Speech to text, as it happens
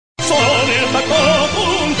il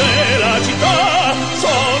bacco della città,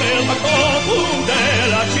 sono il bacco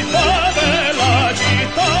della città.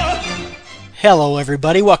 Hello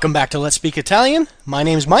everybody, welcome back to Let's Speak Italian. My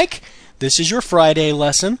name's Mike. This is your Friday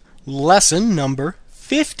lesson number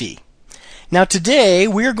 50. Now today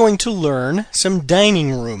we're going to learn some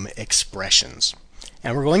dining room expressions.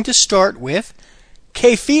 And we're going to start with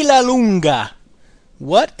che fila lunga.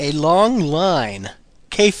 What a long line.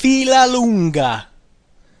 Che fila lunga.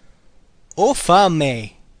 Ho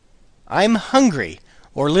fame. I'm hungry,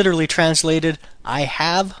 or literally translated, I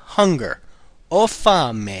have hunger. Ho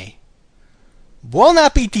fame. Buon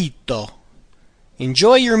appetito.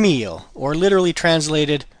 Enjoy your meal, or literally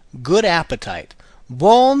translated, good appetite.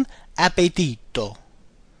 Buon appetito.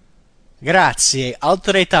 Grazie,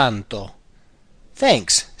 altrettanto.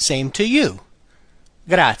 Thanks, same to you.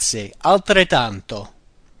 Grazie, altrettanto.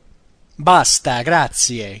 Basta,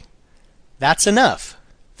 grazie. That's enough.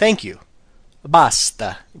 Thank you.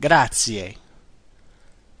 Basta, grazie.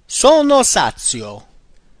 Sono sazio.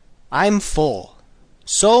 I'm full.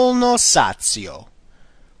 Sono sazio.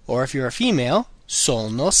 Or if you're a female,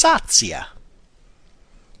 sono sazia.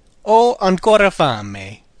 Ho ancora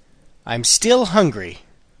fame. I'm still hungry.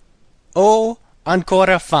 Ho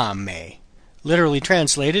ancora fame. Literally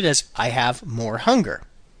translated as I have more hunger.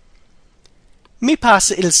 Mi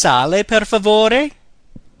passa il sale, per favore?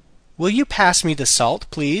 Will you pass me the salt,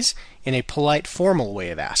 please? In a polite, formal way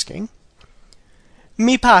of asking.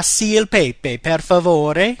 Mi passi il pepe, per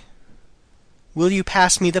favore? Will you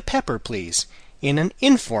pass me the pepper, please? In an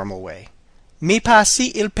informal way. Mi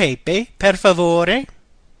passi il pepe, per favore?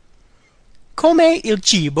 Com'è il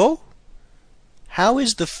cibo? How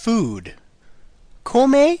is the food?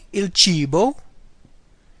 Com'è il cibo?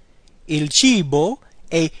 Il cibo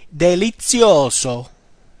è delizioso.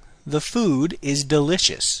 The food is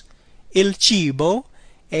delicious. Il cibo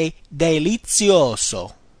è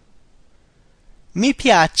delizioso. Mi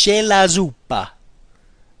piace la zuppa.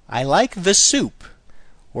 I like the soup.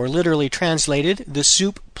 Or literally translated, the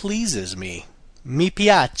soup pleases me. Mi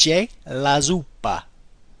piace la zuppa.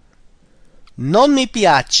 Non mi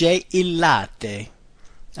piace il latte.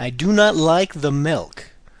 I do not like the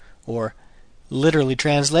milk. Or, literally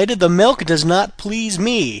translated, the milk does not please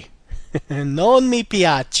me. Non mi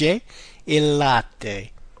piace il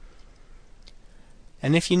latte.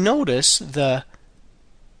 And if you notice, the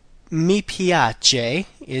mi piace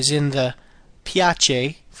is in the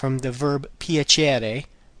piace from the verb piacere,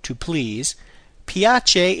 to please.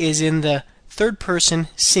 Piace is in the third person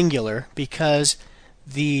singular because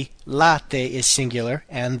the latte is singular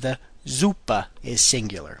and the zuppa is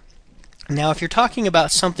singular. Now if you're talking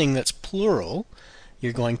about something that's plural,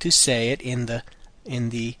 you're going to say it in the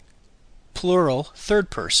plural third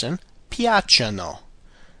person, piacciono.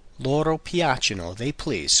 Loro piacciono, they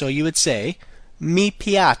please. So you would say, mi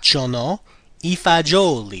piacciono I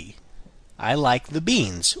fagioli. I like the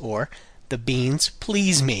beans, or the beans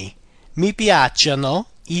please me. Mi piacciono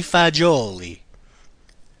I fagioli.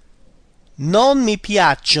 Non mi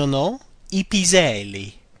piacciono I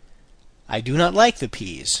piselli. I do not like the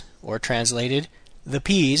peas, or translated, the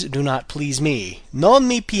peas do not please me. Non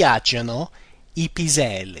mi piacciono I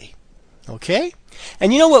piselli. Okay?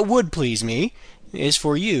 And you know what would please me is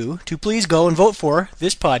for you to please go and vote for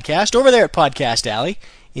this podcast over there at Podcast Alley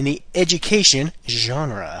in the education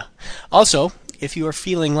genre. Also, if you are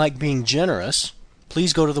feeling like being generous,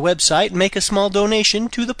 please go to the website and make a small donation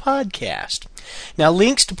to the podcast. Now,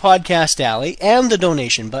 links to Podcast Alley and the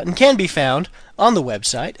donation button can be found on the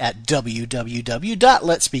website at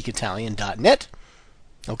www.letspeakitalian.net.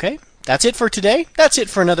 Okay, that's it for today. That's it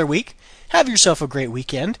for another week. Have yourself a great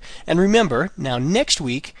weekend. And remember, now next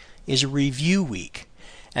week is review week.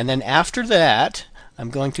 And then after that,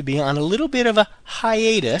 I'm going to be on a little bit of a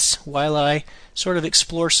hiatus while I sort of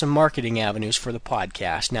explore some marketing avenues for the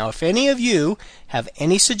podcast. Now, if any of you have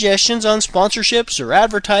any suggestions on sponsorships or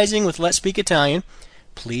advertising with Let's Speak Italian,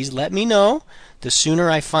 please let me know. The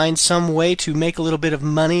sooner I find some way to make a little bit of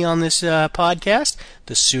money on this podcast,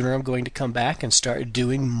 the sooner I'm going to come back and start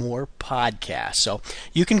doing more podcasts. So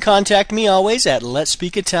you can contact me always at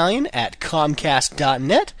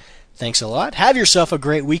letspeakitalian@comcast.net. Thanks a lot. Have yourself a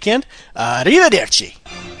great weekend. Arrivederci.